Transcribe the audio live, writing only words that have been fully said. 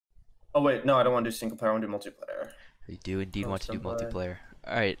Oh wait, no, I don't want to do single player. I want to do multiplayer. You do indeed Oh, want to do simpler. multiplayer.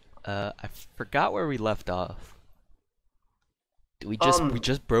 Alright, I forgot where we left off. We Um,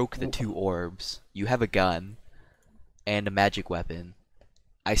 just broke the w- two orbs. You have a gun and a magic weapon.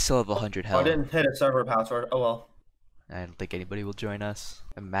 I still have 100 oh, I health. didn't hit a server password. Oh well. I don't think anybody will join us.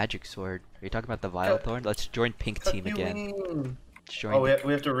 A magic sword. Are you talking about the Cut, Thorn? Let's join pink cut team you again. in. Let's Oh, join the.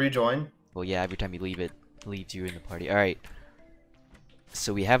 we have to rejoin. Well, yeah. Every time you leave, it leaves you in the party. All right.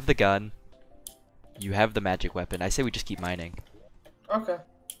 So we have the gun. You have the magic weapon. I say we just keep mining. Okay.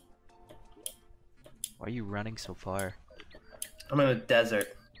 Why are you running so far? I'm in a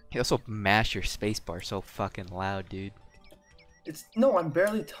desert. You also mash your spacebar so fucking loud, dude. It's no, I'm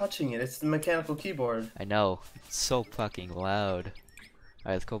barely touching it. It's the mechanical keyboard. I know. It's so fucking loud.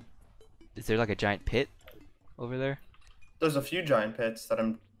 Alright, let's go. Is there like a giant pit over there? There's a few giant pits that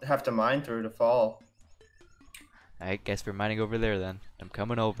I'm have to mine through to fall. I guess we're mining over there then. I'm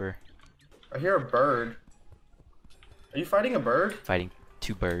coming over. I hear a bird. Are you fighting a bird? Fighting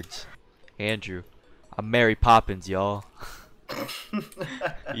two birds. Hey, Andrew. I'm Mary Poppins, y'all.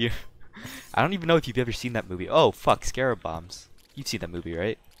 You. I don't even know if you've ever seen that movie. Oh, fuck. Scarab bombs. You've seen that movie,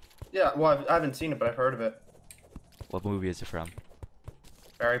 right? Yeah, well, I haven't seen it, but I've heard of it. What movie is it from?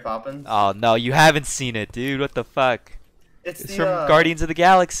 Mary Poppins. Oh, no. You haven't seen it, dude. What the fuck? It's It's the from Guardians of the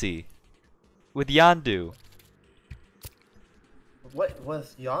Galaxy. With Yondu. what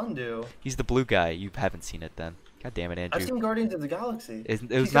was Yondu? He's the blue guy. You haven't seen it then. God damn it, I've Andrew. seen Guardians of the Galaxy. It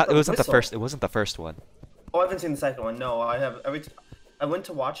He's was got not. It the wasn't the whistle. first. It wasn't the first one. Oh, I haven't seen the second one. No, I have. I went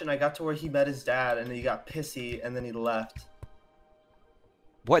to watch it and I got to where he met his dad and he got pissy and then he left.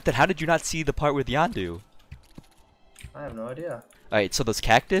 What? Then how did you not see the part with Yondu? I have no idea. All right. So those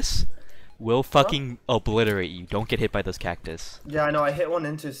cactus will Huh? fucking obliterate you. Don't get hit by those cactus. Yeah, I know. I hit one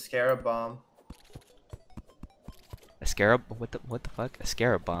into Scarab Bomb. A scarab? What the fuck? A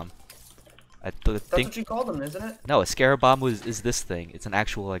scarab bomb. That's think what you call them, isn't it? no. A scarab bomb is this thing. It's an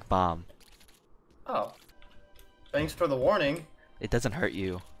actual like bomb. Oh. Thanks for the warning. It doesn't hurt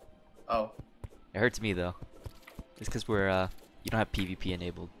you. Oh. It hurts me though. It's because we're you don't have PvP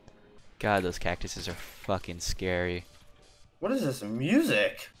enabled. God, those cactuses are fucking scary. What is this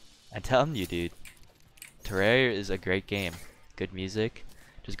music? I'm telling you, dude. Terraria is a great game. Good music.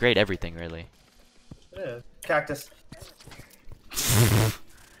 Just great everything, really. It is. Cactus.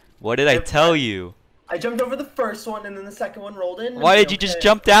 What did I tell you? I jumped over the first one and then the second one rolled in. Why did you just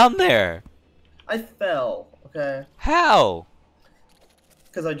jump down there? I fell. Okay. How?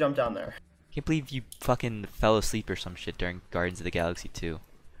 Because I jumped down there. Can't believe you fucking fell asleep or some shit during Guardians of the Galaxy 2.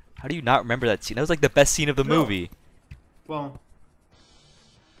 How do you not remember that scene? That was like the best scene of the No. movie. Well,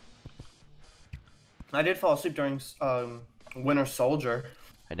 I did fall asleep during Winter Soldier.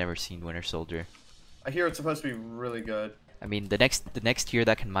 I'd never seen Winter Soldier. I hear it's supposed to be really good. I mean, the next tier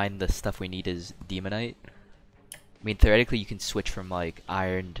that can mine the stuff we need is Demonite. I mean, theoretically, you can switch from like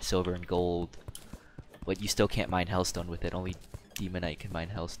iron to silver and gold, but you still can't mine Hellstone with it. Only Demonite can mine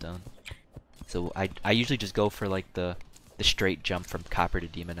Hellstone. So I usually just go for like the straight jump from copper to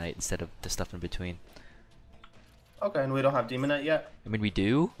Demonite instead of the stuff in between. Okay, and we don't have Demonite yet? I mean, we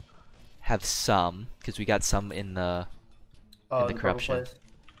do have some because we got some in the Oh, the the purple corruption. place.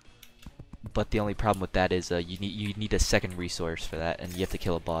 But the only problem with that is you need a second resource for that, and you have to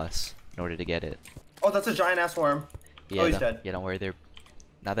kill a boss in order to get it. Oh, that's a giant ass worm. Yeah, Oh, he's dead. yeah, don't worry. They're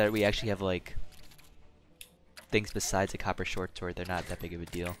now that we actually have like things besides a copper short sword, they're not that big of a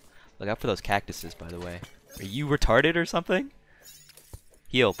deal. Look out for those cactuses, by the way. Are you retarded or something?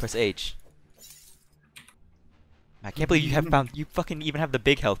 Heal. Press H. I can't believe you fucking even have the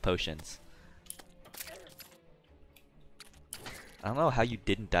big health potions. I don't know how you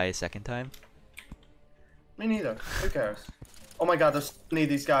didn't die a second time. Me neither. Who cares? Oh my god, there's so many of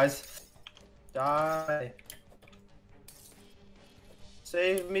these guys. Die.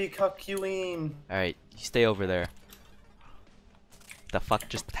 Save me, Cuckeween. Alright, you stay over there. The fuck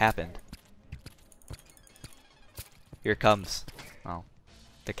just happened? Here it comes. Oh.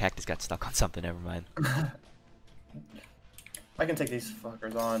 The cactus got stuck on something, never mind. I can take these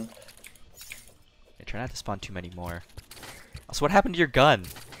fuckers on. Yeah, try not to spawn too many more. Also, what happened to your gun?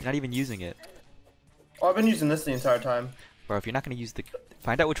 You're not even using it. Oh, I've been using this the entire time. Bro, if you're not gonna use the...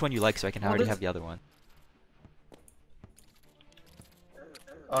 Find out which one you like so I can Well, already this- have the other one.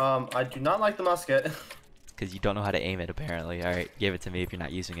 I do not like the musket. Because you don't know how to aim it, apparently. Alright, give it to me if you're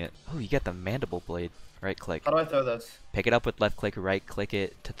not using it. Oh, you get the mandible blade. Right click. How do I throw this? Pick it up with left click or right click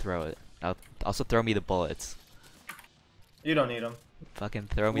it to throw it. Now, also throw me the bullets. You don't need them. Fucking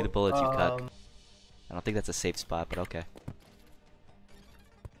throw me the bullets, you cuck. Um, I don't think that's a safe spot, but okay.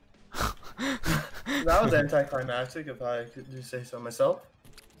 that was anticlimactic if I could do say so myself.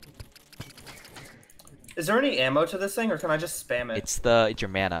 Is there any ammo to this thing, or can I just spam it? It's your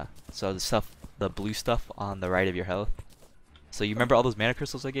mana. So the blue stuff on the right of your health. So you remember all those mana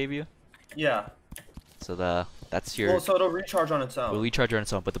crystals I gave you? Yeah. So that's your. Well, so it'll recharge on its Will own. recharge on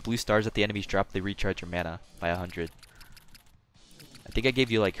its own, but the blue stars that the enemies drop, they recharge your mana by 100. I think I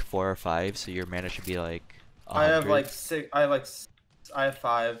gave you like 4 or 5, so your mana should be like 100. I have like 6. I have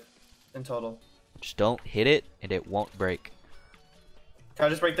 5 in total. Just don't hit it, and it won't break. Can I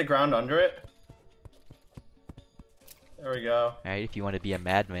just break the ground under it? There we go. Alright, if you want to be a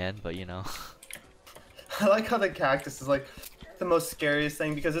madman, but you know. I like how the cactus is like the most scariest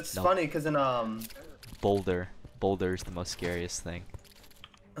thing because it's No. funny because in Boulder's the most scariest thing.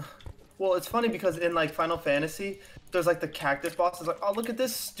 well, it's funny because in like Final Fantasy, there's like the cactus boss is like, oh look at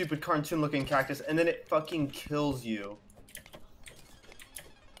this stupid cartoon looking cactus, and then it fucking kills you.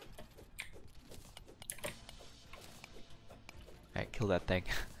 Alright, kill that thing.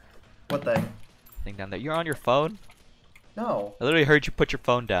 What thing? Thing down there. You're on your phone? No, I literally heard you put your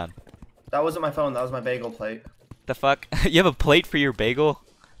phone down. that wasn't my phone. That was my bagel plate. The fuck? You have a plate for your bagel?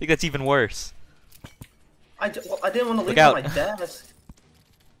 I think that's even worse. Well, I didn't want to leave Look it on out. my desk.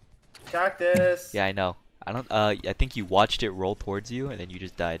 Cactus. Yeah, I know. I think you watched it roll towards you and then you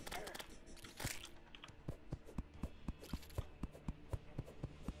just died.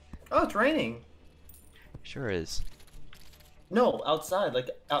 Oh, it's raining. Sure is. No, outside, like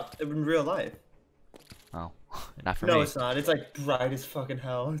out in real life. Oh, not for No, me. it's not. It's like bright as fucking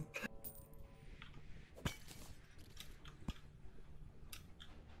hell.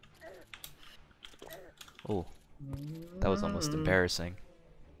 Oh, that was almost embarrassing.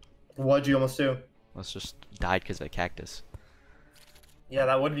 What'd you almost do? Almost just died because of a cactus. Yeah,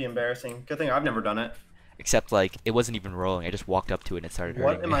 that would be embarrassing. Good thing I've never done it. Except like it wasn't even rolling. I just walked up to it and it started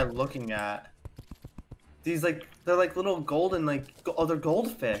What hurting am me. I looking at? These like they're like little golden they're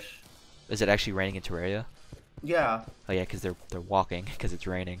goldfish. Is it actually raining in Terraria? Yeah. Oh yeah, because they're walking because it's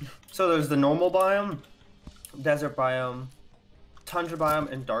raining. So there's the normal biome, desert biome, tundra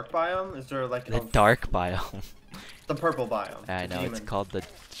biome, and dark biome. Is there like The dark biome. the purple biome? I the know it's demon. called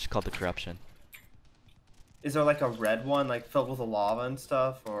the corruption. Is there like a red one, like filled with lava and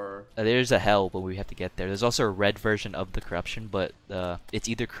stuff, or? There's a hell, but we have to get there. There's also a red version of the corruption, but it's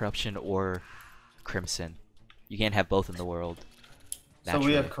either corruption or crimson. You can't have both in the world. So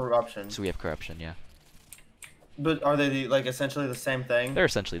we have naturally. corruption. So we have corruption, yeah. But are they like essentially the same thing? They're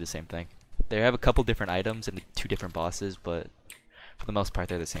essentially the same thing. They have a couple different items and 2 different bosses, but for the most part,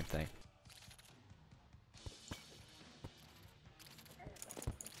 they're the same thing.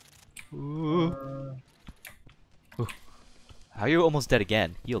 Ooh. Ooh. How are you almost dead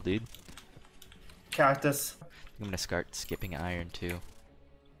again? Heal, dude. Cactus. I'm gonna start skipping iron too.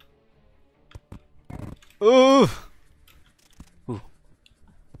 Ooh! Ooh.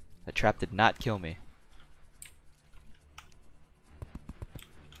 That trap did not kill me.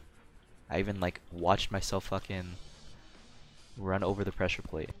 I even like watched myself fucking run over the pressure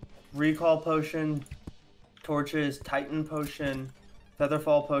plate. Recall potion, torches, titan potion,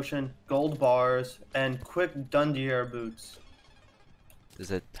 featherfall potion, gold bars, and quick Dundier boots.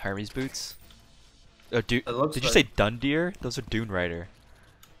 Is it Hermes boots? Oh, did looks you like- say Dundeer? Those are Dune Rider.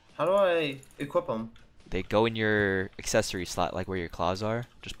 How do I equip them? They go in your accessory slot, like where your claws are.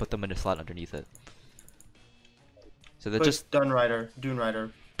 Just put them in a slot underneath it. So they're just Dune Rider.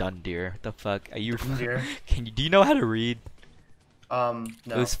 Dundeer. The fuck are you? Dundeer. Do you know how to read? No.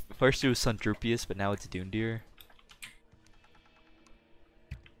 First it was Sundrupius, but now it's Dundeer.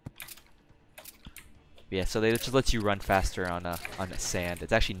 Yeah, so they just lets you run faster on a sand.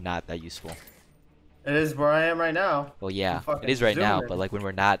 It's actually not that useful. It is where I am right now. Well, yeah, it fucking is right now, zooming. but like when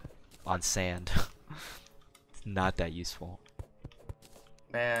we're not on sand, it's not that useful.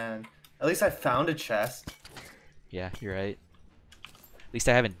 Man, at least I found a chest. Yeah, you're right. At least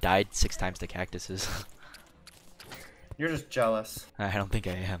I haven't died 6 times to cactuses. You're just jealous I don't think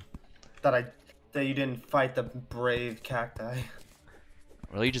I am. that you didn't fight the brave cacti.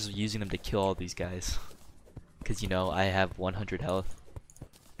 I'm really just using them to kill all these guys. Because, you know, I have 100 health.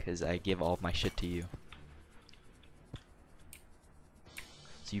 Because I give all of my shit to you.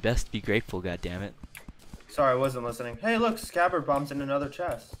 So you best be grateful, goddammit. Sorry, I wasn't listening. Hey, look, scabbard bombs in another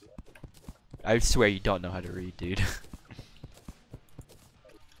chest. I swear you don't know how to read, dude.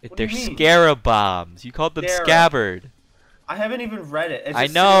 What do They're you mean? scarab bombs. You called them Scarab. scabbard. I haven't even read it. It's I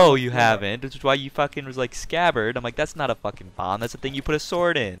just sitting on know the you floor. haven't. Which is why you fucking was like scabbard. I'm like, that's not a fucking bomb. That's the thing you put a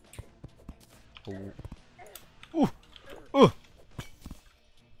sword in. Ooh. Ooh. Ooh.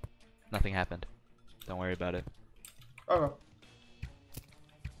 Nothing happened. Don't worry about it. Oh,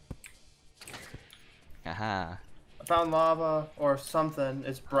 Aha. I found lava or something.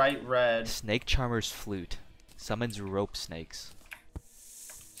 It's bright red. Snake Charmer's flute. Summons rope snakes.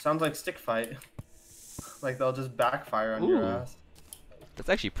 Sounds like stick fight. Like they'll just backfire on your ass. That's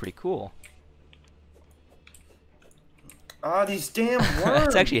actually pretty cool. Ah, these damn worms!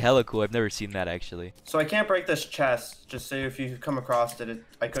 That's actually hella cool. I've never seen that actually. So I can't break this chest. Just say if you come across it, I couldn't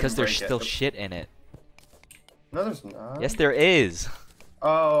Because there's break still it. shit in it. No, there's not. Yes, there is.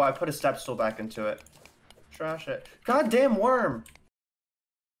 Oh, I put a step stool back into it. Trash it. Goddamn worm!